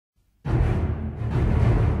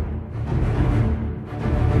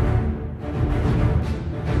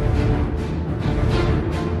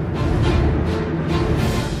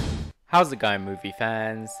How's it going, movie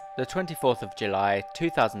fans? The 24th of July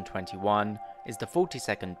 2021 is the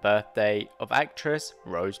 42nd birthday of actress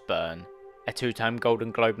Rose Byrne. A two-time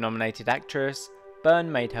Golden Globe nominated actress,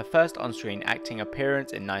 Byrne made her first on-screen acting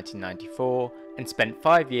appearance in 1994 and spent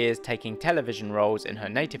 5 years taking television roles in her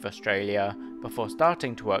native Australia before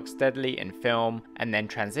starting to work steadily in film and then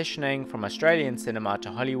transitioning from Australian cinema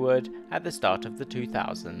to Hollywood at the start of the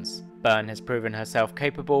 2000s. Byrne has proven herself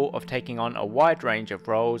capable of taking on a wide range of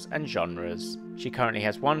roles and genres. She currently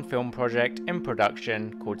has one film project in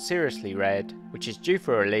production called Seriously Red, which is due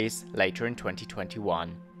for release later in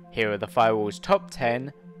 2021. Here are the Firewall's top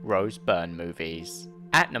 10 Rose Byrne movies.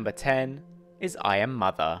 At number 10 is I Am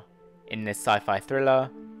Mother. In this sci-fi thriller,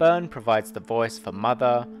 Byrne provides the voice for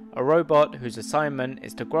Mother, a robot whose assignment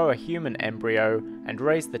is to grow a human embryo and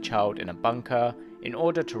raise the child in a bunker in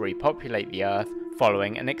order to repopulate the Earth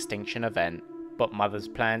following an extinction event. But Mother's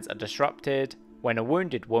plans are disrupted when a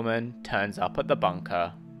wounded woman turns up at the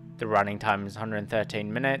bunker. The running time is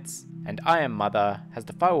 113 minutes, and I Am Mother has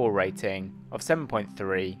the Firewall rating of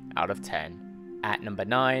 7.3 out of 10. At number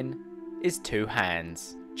 9 is Two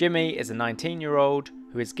Hands. Jimmy is a 19-year-old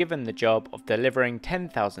who is given the job of delivering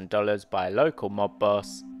 $10,000 by a local mob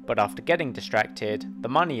boss, but after getting distracted, the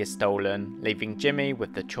money is stolen, leaving Jimmy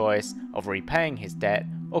with the choice of repaying his debt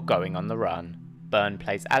or going on the run. Byrne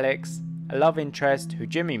plays Alex, a love interest who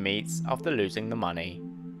Jimmy meets after losing the money.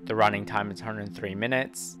 The running time is 103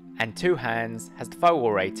 minutes, and Two Hands has the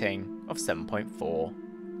Firewall rating of 7.4.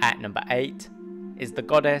 At number 8 is The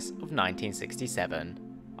Goddess of 1967.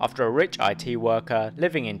 After a rich IT worker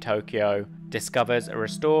living in Tokyo discovers a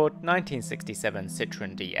restored 1967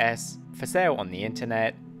 Citroën DS for sale on the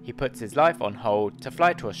internet, he puts his life on hold to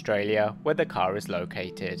fly to Australia where the car is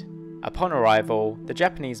located. Upon arrival, the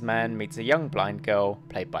Japanese man meets a young blind girl,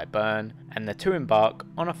 played by Byrne, and the two embark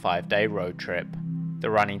on a 5-day road trip. The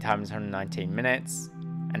running time is 119 minutes,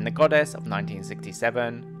 and The Goddess of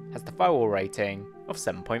 1967 has the Firewall rating of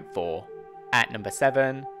 7.4. At number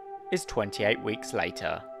 7 is 28 Weeks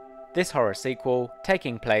Later. This horror sequel,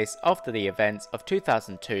 taking place after the events of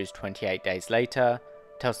 2002's 28 Days Later,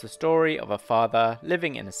 tells the story of a father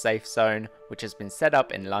living in a safe zone which has been set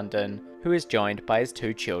up in London, who is joined by his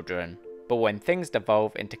 2 children. But when things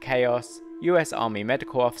devolve into chaos, US Army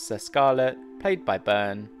Medical Officer Scarlett, played by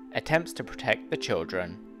Byrne, attempts to protect the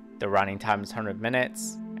children. The running time is 100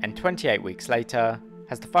 minutes, and 28 Weeks Later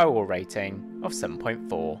has the Firewall rating of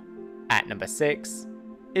 7.4. At number 6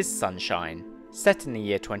 is Sunshine. Set in the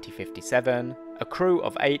year 2057, a crew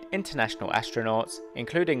of 8 international astronauts,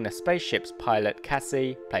 including the spaceship's pilot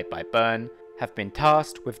Cassie, played by Byrne, have been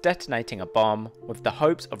tasked with detonating a bomb with the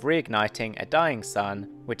hopes of reigniting a dying sun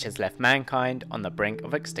which has left mankind on the brink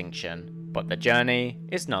of extinction. But the journey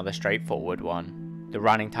is not a straightforward one. The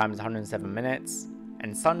running time is 107 minutes,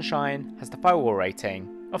 and Sunshine has the Firewall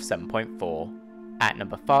rating of 7.4. At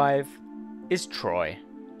number 5 is Troy.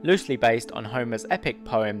 Loosely based on Homer's epic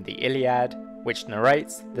poem The Iliad, which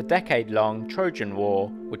narrates the decade-long Trojan War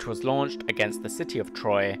which was launched against the city of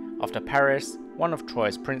Troy after Paris, one of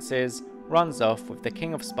Troy's princes, runs off with the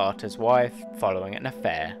king of Sparta's wife following an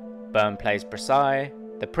affair. Byrne plays Briseis,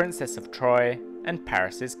 the princess of Troy and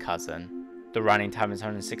Paris's cousin. The running time is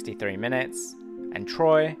 163 minutes, and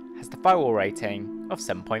Troy has the Firewall rating of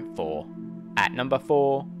 7.4. At number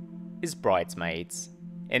 4 is Bridesmaids.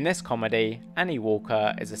 In this comedy, Annie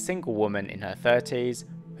Walker is a single woman in her 30s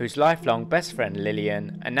whose lifelong best friend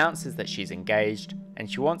Lillian announces that she's engaged and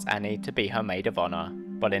she wants Annie to be her maid of honor.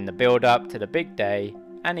 But in the build-up to the big day,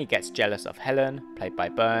 Annie gets jealous of Helen, played by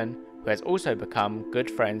Byrne, who has also become good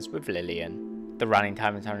friends with Lillian. The running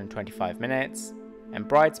time is 125 minutes, and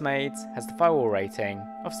Bridesmaids has the Firewall rating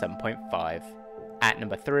of 7.5. At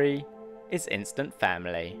number 3 is Instant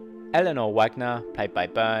Family. Eleanor Wagner, played by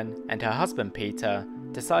Byrne, and her husband Peter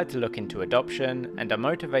decide to look into adoption and are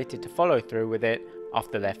motivated to follow through with it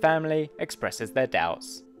after their family expresses their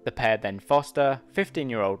doubts. The pair then foster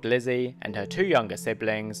 15-year-old Lizzie and her 2 younger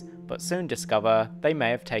siblings, but soon discover they may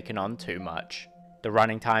have taken on too much. The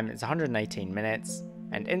running time is 118 minutes,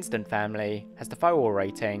 and Instant Family has the Firewall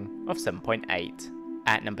rating of 7.8.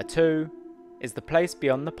 At number 2 is The Place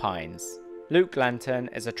Beyond the Pines. Luke Lanton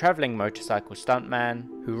is a travelling motorcycle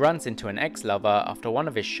stuntman who runs into an ex-lover after one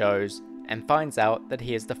of his shows and finds out that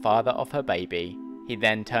he is the father of her baby. He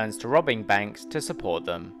then turns to robbing banks to support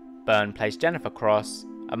them. Byrne plays Jennifer Cross,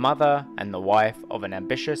 a mother and the wife of an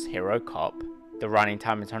ambitious hero cop. The running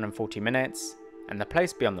time is 140 minutes, and The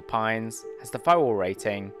Place Beyond the Pines has the Firewall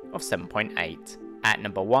rating of 7.8. At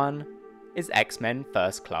number 1 is X-Men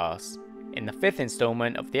First Class. In the 5th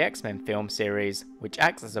installment of the X-Men film series, which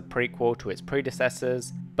acts as a prequel to its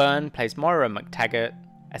predecessors, Byrne plays Moira McTaggart,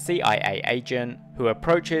 a CIA agent who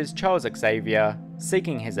approaches Charles Xavier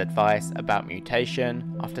seeking his advice about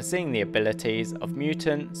mutation after seeing the abilities of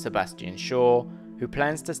mutant Sebastian Shaw, who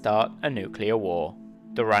plans to start a nuclear war.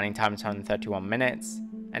 The running time is 131 minutes,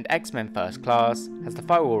 and X-Men First Class has the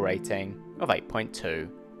Firewall rating of 8.2.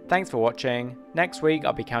 Thanks for watching. Next week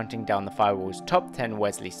I'll be counting down the Firewall's top 10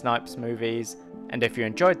 Wesley Snipes movies, and if you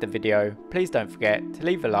enjoyed the video, please don't forget to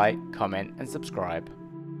leave a like, comment and subscribe.